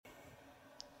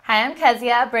Hi, I'm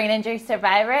Kezia, brain injury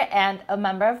survivor and a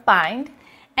member of BIND.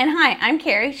 And hi, I'm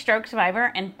Carrie, stroke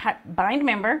survivor and BIND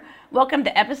member. Welcome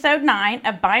to episode 9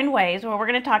 of BIND Ways, where we're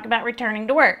going to talk about returning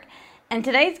to work. And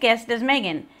today's guest is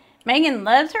Megan. Megan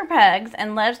loves her pugs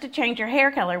and loves to change her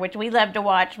hair color, which we love to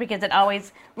watch because it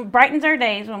always brightens our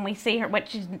days when we see her, what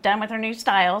she's done with her new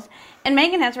styles. And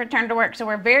Megan has returned to work, so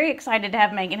we're very excited to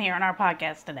have Megan here on our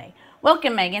podcast today.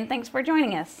 Welcome, Megan. Thanks for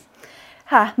joining us.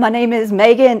 Hi, my name is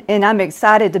Megan, and I'm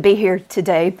excited to be here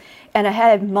today. And I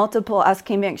had multiple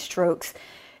ischemic strokes,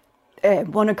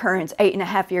 one occurrence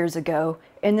 8.5 years ago,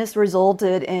 and this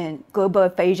resulted in global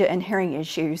aphasia and hearing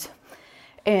issues.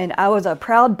 And I was a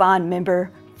proud BIND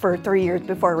member for 3 years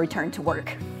before I returned to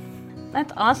work.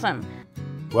 That's awesome.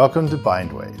 Welcome to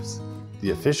BIND Ways,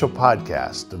 the official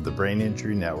podcast of the Brain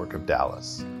Injury Network of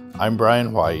Dallas. I'm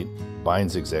Brian White,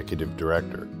 BIND's Executive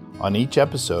Director. On each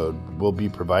episode, we'll be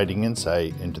providing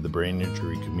insight into the brain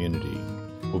injury community.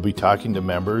 We'll be talking to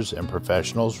members and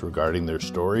professionals regarding their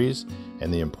stories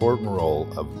and the important role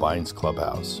of BIND's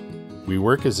Clubhouse. We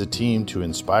work as a team to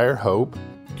inspire hope,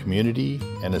 community,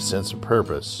 and a sense of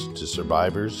purpose to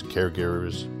survivors,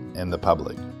 caregivers, and the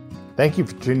public. Thank you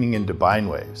for tuning into BIND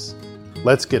Waves.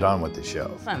 Let's get on with the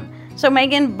show. Awesome. So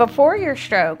Megan, before your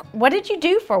stroke, what did you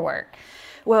do for work?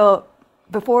 Well,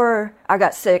 before I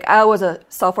got sick, I was a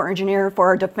software engineer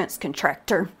for a defense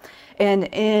contractor. And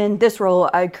in this role,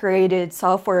 I created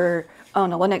software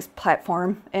on a Linux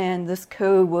platform. And this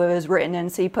code was written in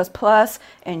C++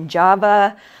 and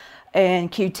Java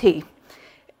and Qt.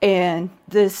 And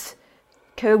this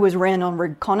code was ran on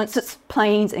reconnaissance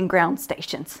planes and ground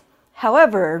stations.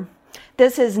 However,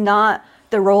 this is not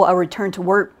the role I returned to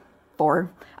work for.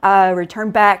 I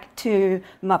returned back to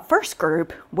my first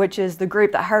group, which is the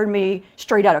group that hired me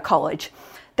straight out of college.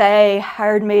 They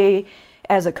hired me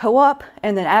as a co-op,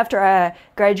 and then after I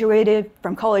graduated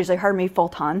from college, they hired me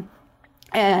full-time.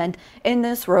 And in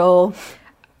this role,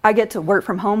 I get to work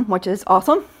from home, which is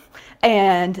awesome.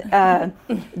 And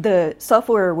the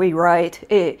software we write,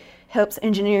 it helps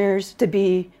engineers to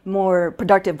be more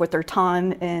productive with their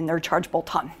time and their chargeable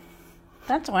time.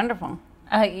 That's wonderful.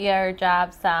 Your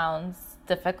job sounds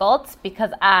difficult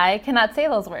because I cannot say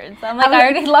those words. I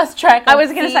already lost track of I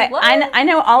was going to say, what? I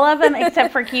know all of them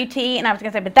except for Qt, and I was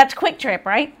going to say, but that's Quick Trip,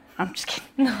 right? I'm just kidding.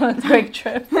 No, it's Quick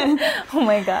Trip. Oh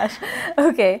my gosh.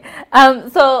 Okay.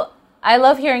 So I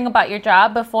love hearing about your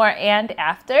job before and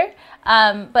after.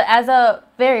 But as a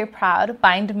very proud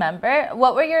BIND member,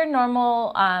 what were your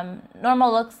normal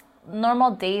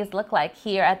days look like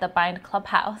here at the BIND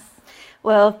Clubhouse?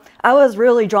 Well, I was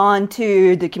really drawn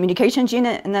to the communications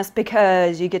unit, and that's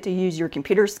because you get to use your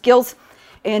computer skills.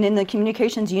 And in the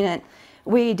communications unit,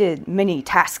 we did many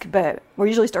tasks, but we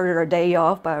usually started our day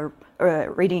off by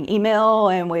reading email,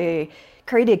 and we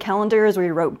created calendars,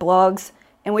 we wrote blogs,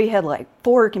 and we had like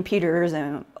 4 computers,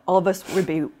 and all of us would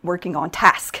be working on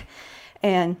tasks.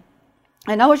 And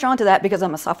I was drawn to that because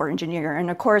I'm a software engineer, and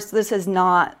of course, this is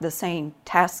not the same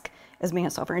task as being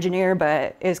a software engineer,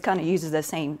 but it kind of uses the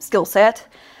same skill set.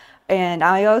 And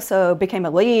I also became a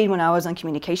lead when I was in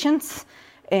communications,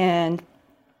 and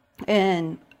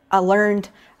I learned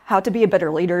how to be a better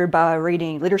leader by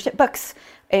reading leadership books,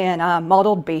 and I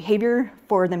modeled behavior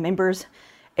for the members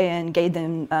and gave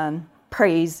them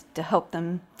praise to help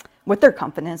them with their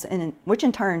confidence, and which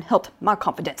in turn helped my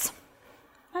confidence.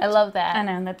 I love that. I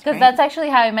know, that's because great. that's actually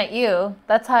how I met you.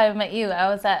 That's how I met you. I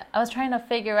was trying to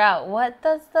figure out what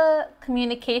does the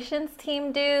communications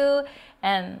team do,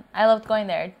 and I loved going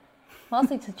there,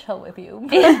 mostly to chill with you.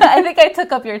 I think I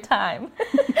took up your time.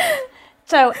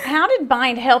 So how did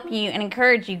BIND help you and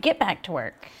encourage you get back to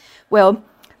work? Well,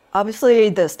 obviously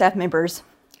the staff members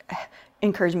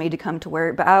encouraged me to come to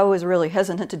work, but I was really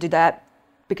hesitant to do that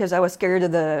because I was scared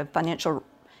of the financial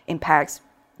impacts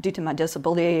due to my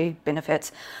disability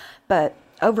benefits. But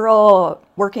overall,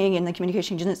 working in the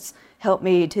communication units helped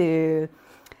me to,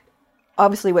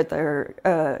 obviously with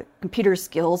their computer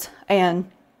skills,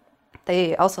 and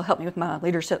they also helped me with my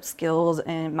leadership skills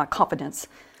and my confidence.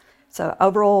 So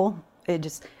overall, I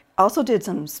also did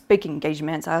some speaking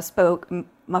engagements. I spoke,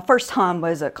 my first time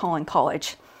was at Collin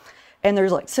College, and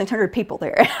there's like 600 people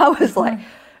there. And I was like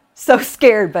so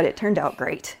scared, but it turned out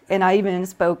great. And I even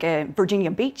spoke at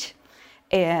Virginia Beach.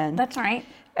 And That's right.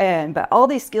 But all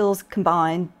these skills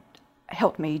combined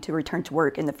helped me to return to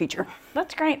work in the future.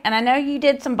 That's great. And I know you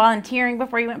did some volunteering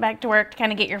before you went back to work to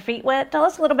kind of get your feet wet. Tell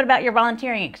us a little bit about your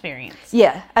volunteering experience.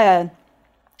 Yeah,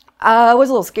 I was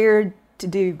a little scared to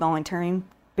do volunteering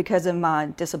because of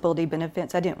my disability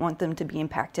benefits. I didn't want them to be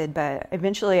impacted, but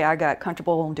eventually I got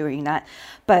comfortable doing that.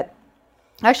 But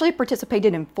I actually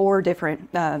participated in 4 different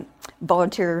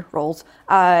volunteer roles.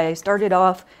 I started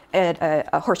off at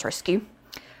a horse rescue,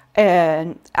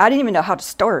 and I didn't even know how to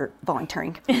start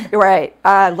volunteering. Right.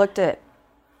 I looked at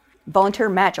volunteer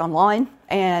match online,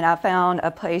 and I found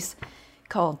a place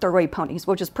called Thoroughway Ponies,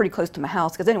 which is pretty close to my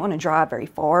house because I didn't want to drive very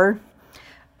far.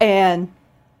 And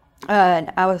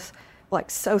I was like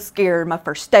so scared my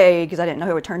first day because I didn't know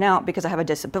how it would turn out because I have a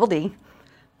disability.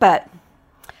 But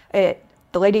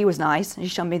the lady was nice, and she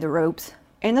showed me the ropes.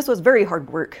 And this was very hard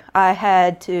work. I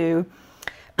had to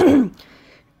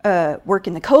work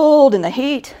in the cold and the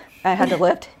heat. I had to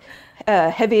lift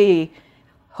heavy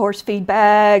horse feed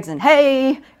bags and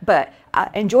hay, but I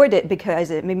enjoyed it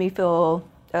because it made me feel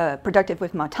productive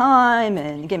with my time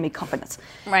and gave me confidence.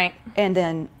 Right. And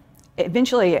then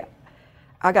eventually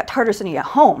I got tired of sitting at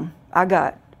home.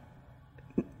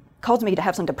 Caused me to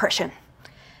have some depression.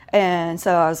 And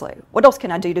so I was like, what else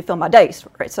can I do to fill my days?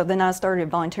 Right. So then I started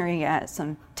volunteering at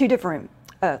 2 different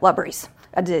libraries.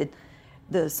 I did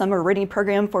the summer reading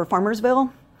program for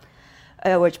Farmersville,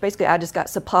 which basically I just got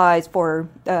supplies for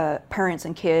parents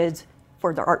and kids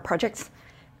for their art projects.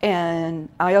 And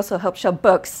I also helped shelve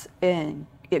books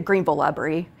at Greenville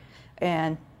Library.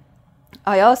 And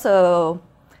I also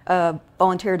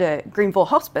volunteered at Greenville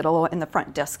Hospital in the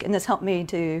front desk. And this helped me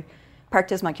to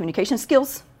practice my communication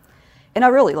skills. And I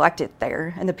really liked it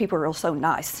there, and the people were so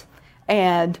nice.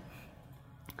 And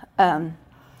I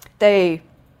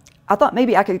thought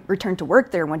maybe I could return to work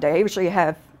there one day. I usually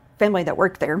have family that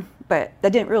worked there, but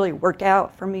that didn't really work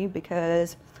out for me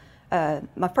because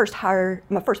my first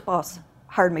boss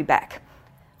hired me back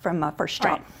from my first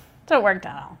job. Right. So it worked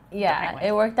out. Yeah,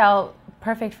 it worked out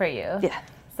perfect for you. Yeah.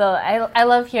 So I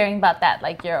love hearing about that.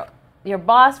 Like your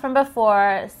boss from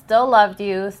before still loved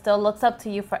you, still looks up to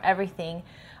you for everything.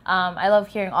 I love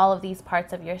hearing all of these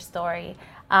parts of your story.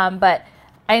 But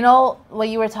I know what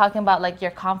you were talking about, like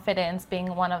your confidence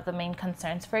being one of the main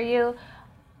concerns for you.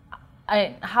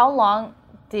 How long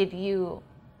did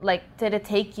it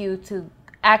take you to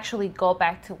actually go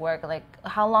back to work? Like,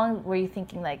 how long were you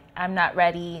thinking, like, I'm not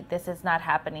ready, this is not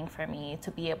happening for me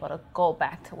to be able to go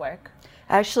back to work?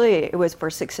 Actually, it was for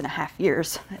 6.5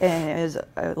 years, and it was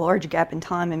a large gap in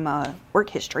time in my work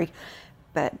history.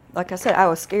 But like I said, I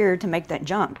was scared to make that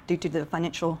jump due to the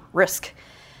financial risk.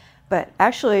 But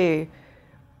actually,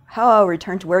 how I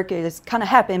returned to work is kind of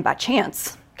happened by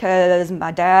chance because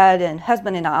my dad and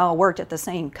husband and I all worked at the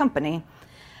same company.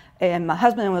 And my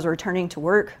husband was returning to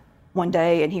work one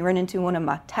day, and he ran into one of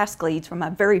my task leads from my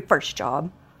very first job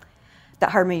that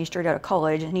hired me straight out of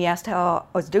college, and he asked how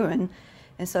I was doing.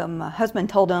 And so my husband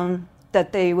told him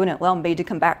that they wouldn't allow me to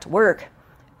come back to work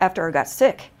after I got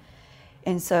sick.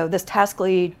 And so this task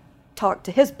lead talked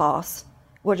to his boss,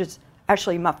 which is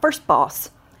actually my first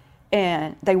boss,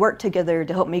 and they worked together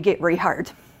to help me get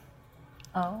rehired.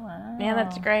 Oh, wow. Yeah,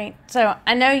 that's great. So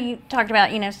I know you talked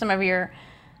about, some of your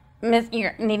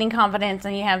needing confidence,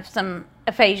 and you have some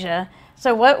aphasia.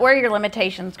 So what were your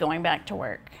limitations going back to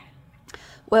work?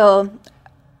 Well,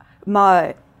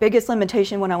 my biggest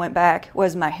limitation when I went back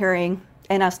was my hearing,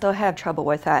 and I still have trouble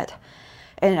with that.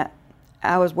 And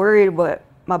I was worried what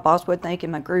my boss would think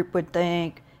and my group would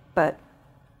think, but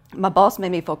my boss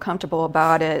made me feel comfortable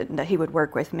about it and that he would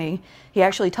work with me. He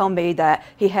actually told me that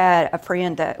he had a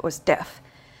friend that was deaf,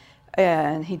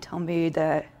 and he told me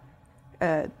that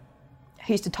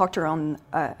he used to talk to her on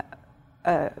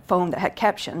a phone that had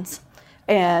captions.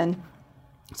 And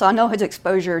so I know his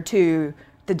exposure to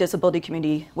the disability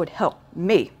community would help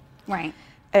me. Right.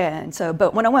 And so,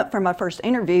 but when I went for my first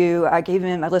interview, I gave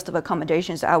him a list of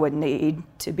accommodations I would need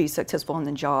to be successful in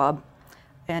the job.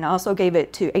 And I also gave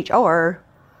it to HR.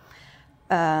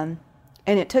 And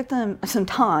it took them some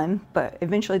time, but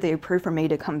eventually they approved for me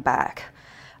to come back.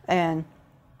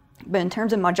 But in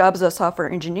terms of my job as a software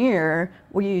engineer,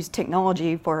 we use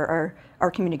technology for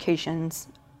our communications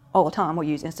all the time. We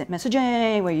use instant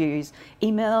messaging, we use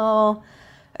email.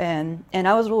 And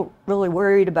I was really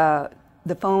worried about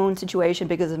the phone situation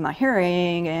because of my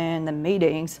hearing and the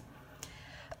meetings.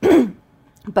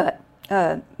 But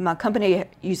my company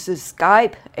uses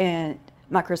Skype and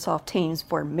Microsoft Teams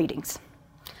for meetings.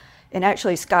 And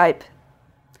actually Skype,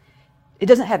 it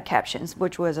doesn't have captions,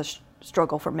 which was a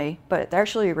struggle for me, but they're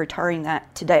actually retiring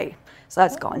that today. So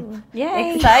that's gone.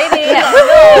 Yay. Exciting.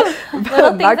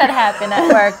 Little things that happen at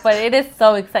work, but it is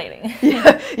so exciting.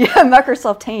 Yeah,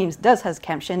 Microsoft Teams does has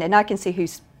caption, and I can see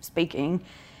who's speaking.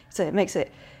 So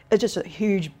it's just a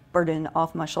huge burden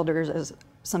off my shoulders as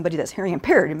somebody that's hearing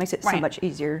impaired. It makes it so much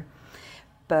easier.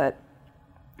 But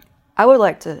I would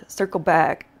like to circle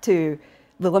back to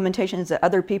the limitations that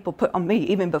other people put on me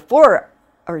even before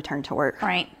I returned to work.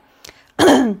 Right.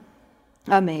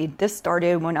 I mean, this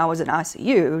started when I was in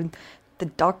ICU. The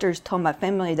doctors told my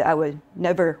family that I would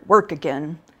never work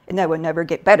again and that I would never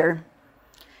get better.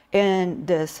 And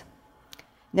this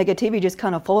negativity just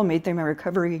kind of followed me through my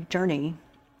recovery journey.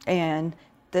 And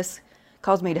this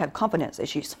caused me to have confidence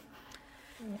issues.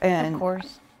 And Of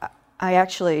course. I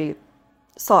actually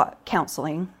sought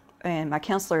counseling. And my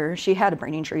counselor, she had a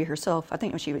brain injury herself. I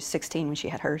think when she was 16 when she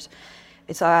had hers.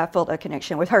 And so I felt a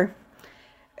connection with her.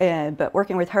 But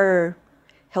working with her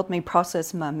helped me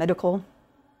process my medical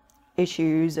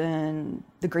issues and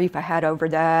the grief I had over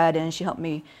that. And she helped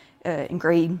me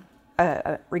regain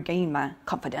my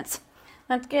confidence.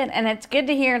 That's good. And it's good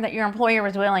to hear that your employer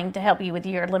was willing to help you with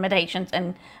your limitations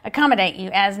and accommodate you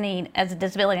as a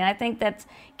disability. And I think that's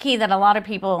key, that a lot of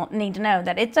people need to know,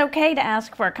 that it's okay to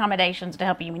ask for accommodations to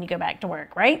help you when you go back to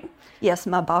work, right? Yes,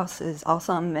 my boss is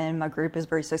awesome and my group is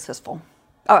very successful.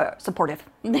 Supportive.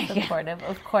 Supportive,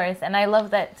 of course. And I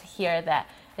love that to hear that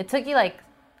it took you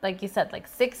like you said, like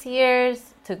 6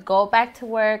 years to go back to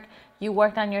work. You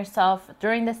worked on yourself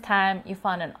during this time. You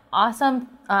found an awesome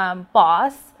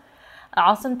boss, an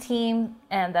awesome team,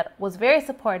 and that was very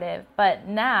supportive. But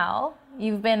now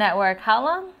you've been at work how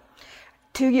long?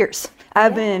 2 years.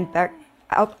 I've been back.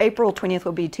 April 20th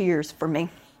will be 2 years for me.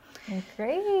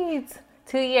 Great.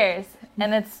 2 years.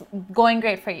 And it's going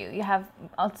great for you. You have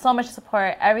so much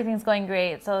support. Everything's going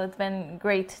great. So it's been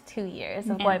great 2 years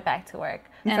of going back to work.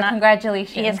 And so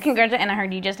congratulations. Yes, congratulations. And I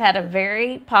heard you just had a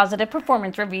very positive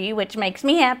performance review, which makes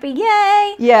me happy.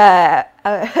 Yay! Yeah.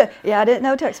 I didn't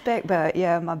know what to expect, but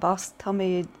yeah, my boss told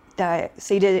me that I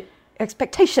exceeded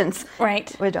expectations. Right.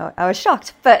 Which I was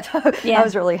shocked, but I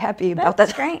was really happy about that.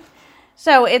 That's great.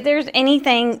 So if there's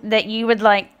anything that you would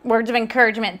like words of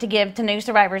encouragement to give to new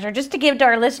survivors, or just to give to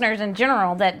our listeners in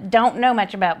general that don't know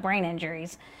much about brain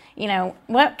injuries,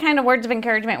 what kind of words of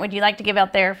encouragement would you like to give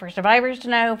out there for survivors to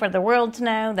know, for the world to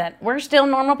know that we're still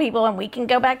normal people and we can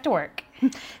go back to work?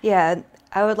 Yeah,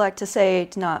 I would like to say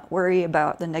to not worry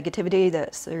about the negativity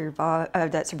that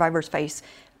survivors face.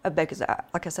 Because,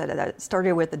 like I said, that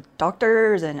started with the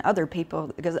doctors and other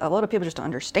people, because a lot of people just don't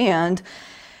understand.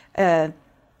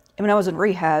 When I was in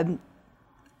rehab,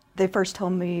 they first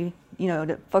told me,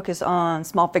 to focus on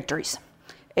small victories.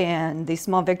 And these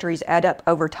small victories add up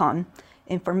over time.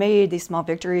 And for me, these small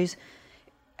victories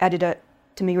added up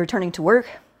to me returning to work.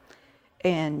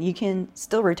 And you can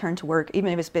still return to work,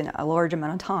 even if it's been a large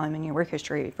amount of time in your work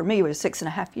history. For me, it was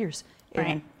 6.5 years.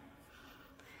 Right.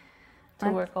 To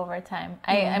work overtime.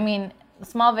 I mean,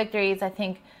 small victories, I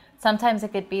think sometimes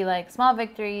it could be like small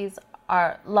victories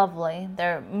are lovely.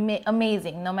 They're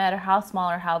amazing, no matter how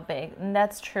small or how big. And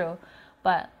that's true.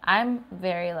 But I'm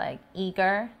very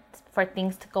eager for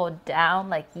things to go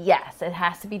down. Yes, it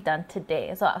has to be done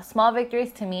today. So small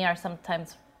victories to me are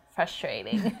sometimes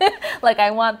frustrating.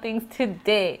 I want things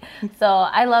today. So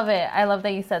I love it. I love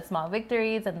that you said small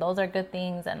victories, and those are good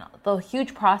things. And the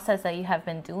huge process that you have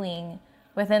been doing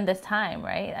within this time,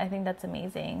 right? I think that's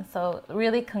amazing. So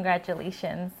really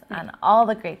congratulations on all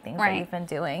the great things that you've been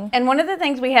doing. And one of the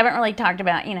things we haven't really talked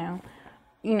about,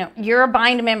 you're a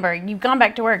BIND member. You've gone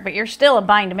back to work, but you're still a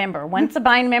BIND member. Once a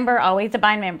BIND member, always a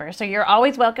BIND member. So you're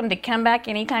always welcome to come back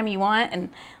anytime you want, and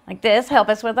like this, help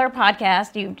us with our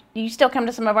podcast. You still come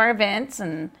to some of our events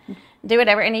and do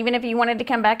whatever. And even if you wanted to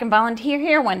come back and volunteer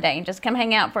here one day and just come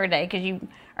hang out for a day because you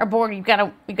are bored, you've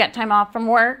got time off from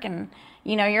work, and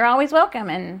you're always welcome,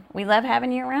 and we love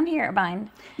having you around here at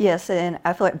BIND. Yes, and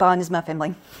I feel like BIND is my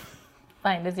family.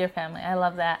 BIND is your family. I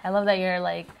love that. I love that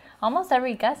you're almost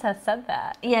every guest has said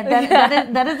that. Yeah,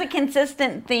 that is a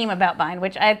consistent theme about BIND,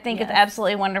 which I think is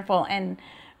absolutely wonderful. And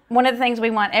one of the things we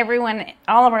want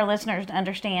all of our listeners to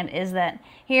understand is that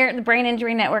here at the Brain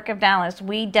Injury Network of Dallas,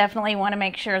 we definitely want to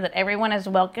make sure that everyone is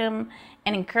welcome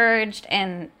and encouraged,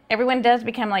 and everyone does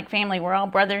become like family. We're all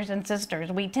brothers and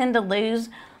sisters. We tend to lose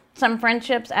some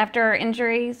friendships after our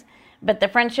injuries, but the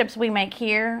friendships we make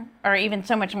here are even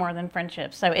so much more than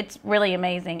friendships. So it's really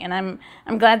amazing, and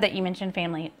I'm glad that you mentioned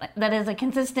family. That is a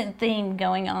consistent theme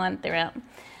going on throughout.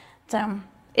 So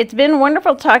it's been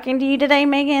wonderful talking to you today,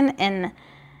 Megan, and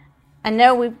I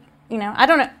know I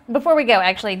don't know, before we go,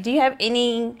 actually, do you have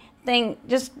anything,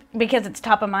 just because it's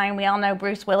top of mind, we all know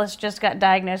Bruce Willis just got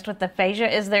diagnosed with aphasia.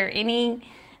 Is there anything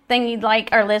you'd like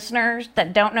our listeners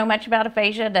that don't know much about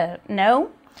aphasia to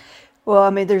know? Well,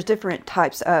 I mean, there's different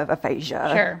types of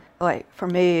aphasia. Sure. Like for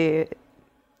me,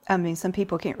 I mean, some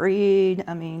people can't read.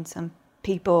 I mean, some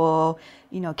people,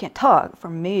 can't talk. For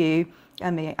me,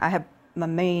 I mean, my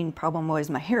main problem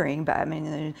was my hearing, but I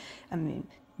mean,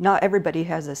 not everybody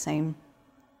has the same,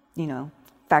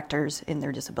 factors in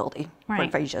their disability for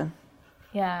aphasia.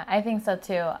 Yeah, I think so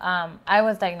too. I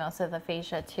was diagnosed with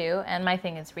aphasia too, and my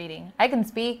thing is reading. I can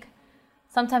speak.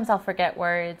 Sometimes I'll forget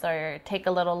words or take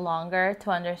a little longer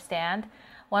to understand.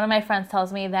 One of my friends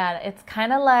tells me that it's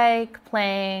kind of like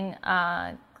playing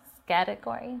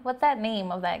category. What's that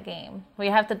name of that game? Where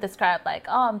you have to describe like,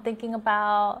 oh, I'm thinking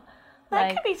about.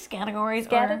 That could be categories.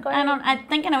 Category? I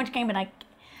think I know which game, but I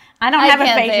don't have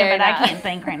aphasia, but I can't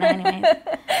think right now anyways.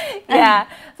 Yeah.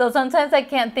 So sometimes I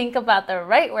can't think about the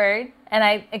right word, and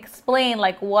I explain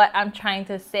like what I'm trying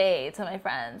to say to my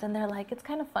friends, and they're like, "It's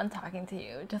kind of fun talking to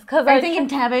you," just because I'm thinking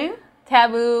Taboo.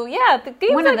 Taboo, yeah, the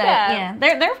games One like of the, that.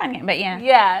 yeah, they're fun, but yeah.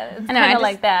 Yeah, it's kind of just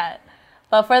like that.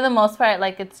 But for the most part,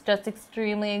 like it's just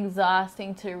extremely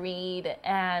exhausting to read,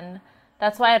 and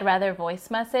that's why I'd rather voice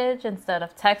message instead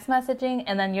of text messaging.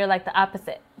 And then you're like the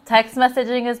opposite. Text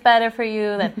messaging is better for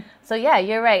you. So yeah,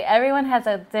 you're right. Everyone has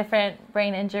a different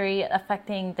brain injury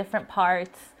affecting different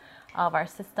parts of our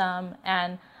system,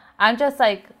 and I'm just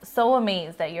like so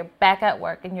amazed that you're back at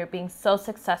work and you're being so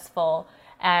successful,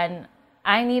 and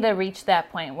I need to reach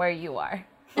that point where you are.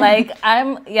 Like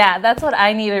that's what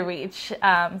I need to reach.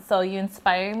 So you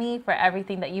inspire me for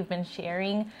everything that you've been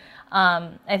sharing.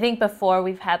 I think before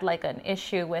we've had like an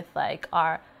issue with like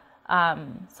our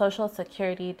Social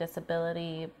Security,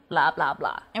 disability, blah, blah,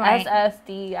 blah. Right.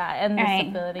 SSDI and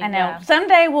disability. I know. Yeah.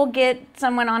 Someday we'll get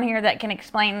someone on here that can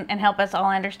explain and help us all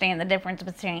understand the difference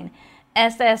between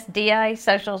SSDI,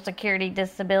 Social Security,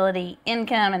 Disability,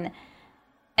 Income, and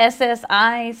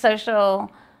SSI, Social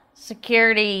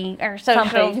Security, or Social,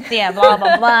 Something. yeah, blah,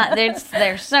 blah, blah.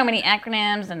 There's so many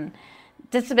acronyms, and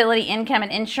disability, income,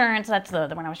 and insurance. That's the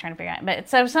one I was trying to figure out. But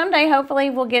so someday, hopefully,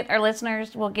 we'll get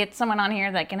someone on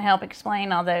here that can help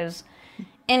explain all those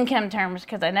income terms,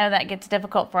 because I know that gets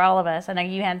difficult for all of us. I know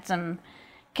you had some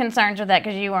concerns with that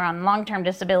because you were on long-term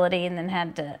disability and then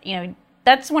had to,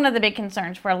 that's one of the big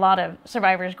concerns for a lot of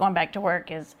survivors going back to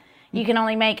work is you can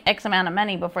only make X amount of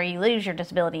money before you lose your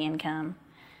disability income.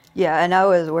 Yeah, and I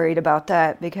was worried about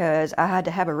that because I had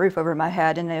to have a roof over my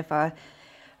head, and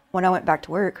when I went back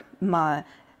to work, my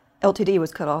LTD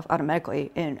was cut off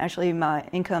automatically, and actually my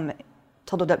income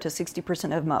totaled up to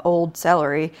 60% of my old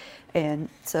salary, and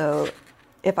so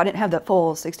if I didn't have that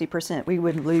full 60%, we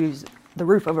would lose the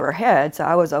roof over our head, so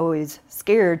I was always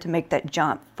scared to make that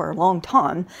jump for a long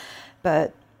time.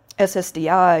 But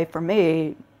SSDI, for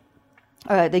me,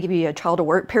 they give you a trial to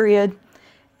work period,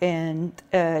 and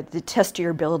to test your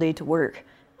ability to work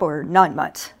for 9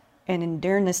 months, and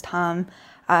during this time,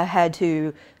 I had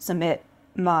to submit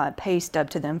my pay stub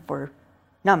to them for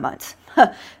 9 months,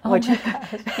 which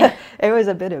it was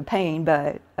a bit of pain,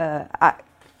 but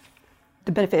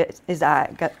the benefit is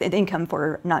I got the income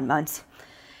for 9 months,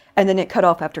 and then it cut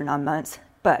off after 9 months.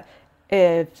 But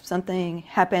if something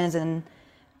happens and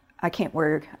I can't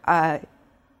work, that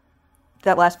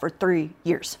lasts for 3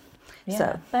 years. Yeah,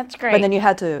 so that's great. But then you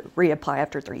had to reapply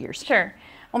after 3 years. Sure.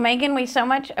 Well, Megan, we so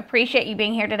much appreciate you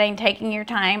being here today and taking your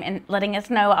time and letting us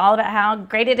know all about how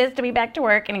great it is to be back to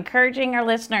work and encouraging our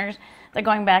listeners that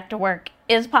going back to work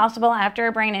is possible after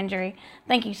a brain injury.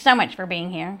 Thank you so much for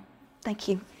being here. Thank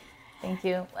you. Thank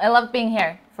you. I love being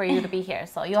here for you to be here,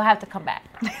 so you'll have to come back.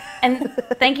 And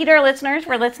thank you to our listeners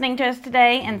for listening to us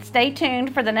today, and stay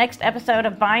tuned for the next episode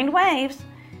of Bind Waves.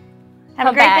 Have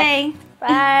a great day.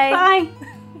 Bye. Bye.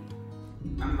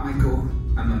 I'm Michael.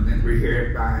 I'm a member here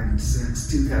at Bind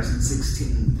since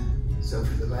 2016, so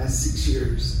for the last 6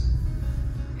 years.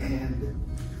 And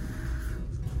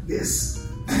this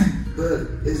book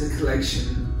is a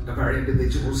collection of our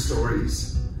individual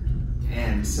stories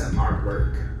and some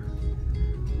artwork.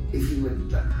 If you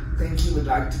would think you would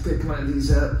like to pick one of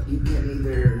these up, you can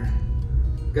either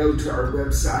go to our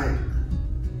website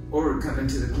or come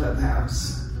into the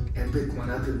clubhouse and pick one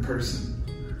up in person.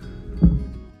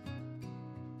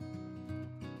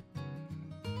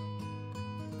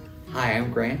 Hi,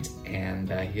 I'm Grant, and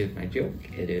here's my joke.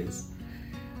 It is,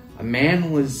 a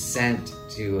man was sent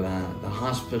to the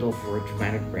hospital for a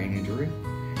traumatic brain injury,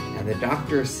 and the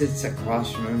doctor sits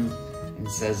across from him and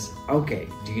says, okay,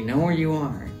 do you know where you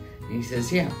are? And he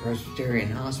says, yeah, Presbyterian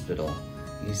Hospital.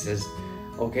 And he says,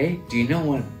 okay, do you know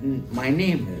what my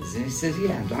name is? And he says,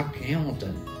 yeah, I'm Dr.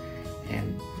 Hamilton.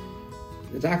 And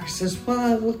the doctor says, well,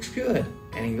 that looks good.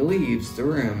 And he leaves the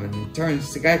room and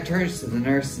the guy turns to the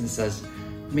nurse and says,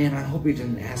 man, I hope he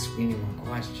didn't ask me any more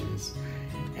questions.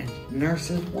 And the nurse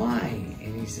says, why?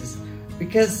 And he says,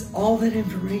 because all that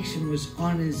information was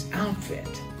on his outfit.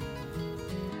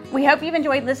 We hope you've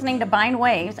enjoyed listening to Bind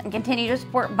Waves and continue to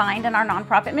support Bind and our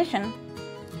nonprofit mission.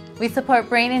 We support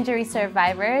brain injury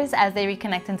survivors as they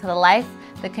reconnect into the life,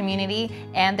 the community,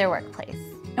 and their workplace.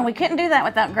 And we couldn't do that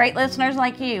without great listeners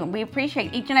like you. We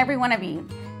appreciate each and every one of you.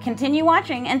 Continue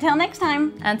watching. Until next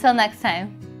time. Until next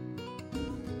time.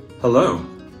 Hello.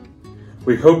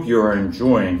 We hope you are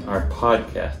enjoying our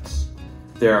podcasts.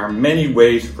 There are many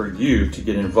ways for you to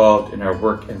get involved in our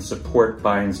work and support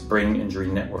BIND's Brain Injury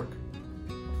Network.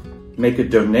 Make a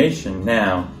donation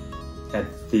now at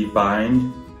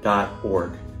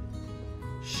thebind.org.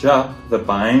 Shop the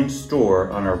BIND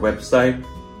store on our website.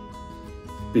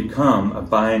 Become a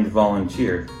BIND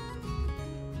volunteer.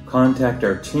 Contact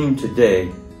our team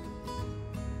today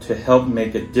to help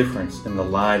make a difference in the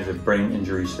lives of brain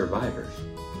injury survivors.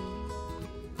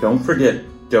 Don't forget,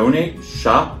 donate,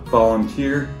 shop,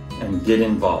 volunteer, and get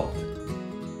involved.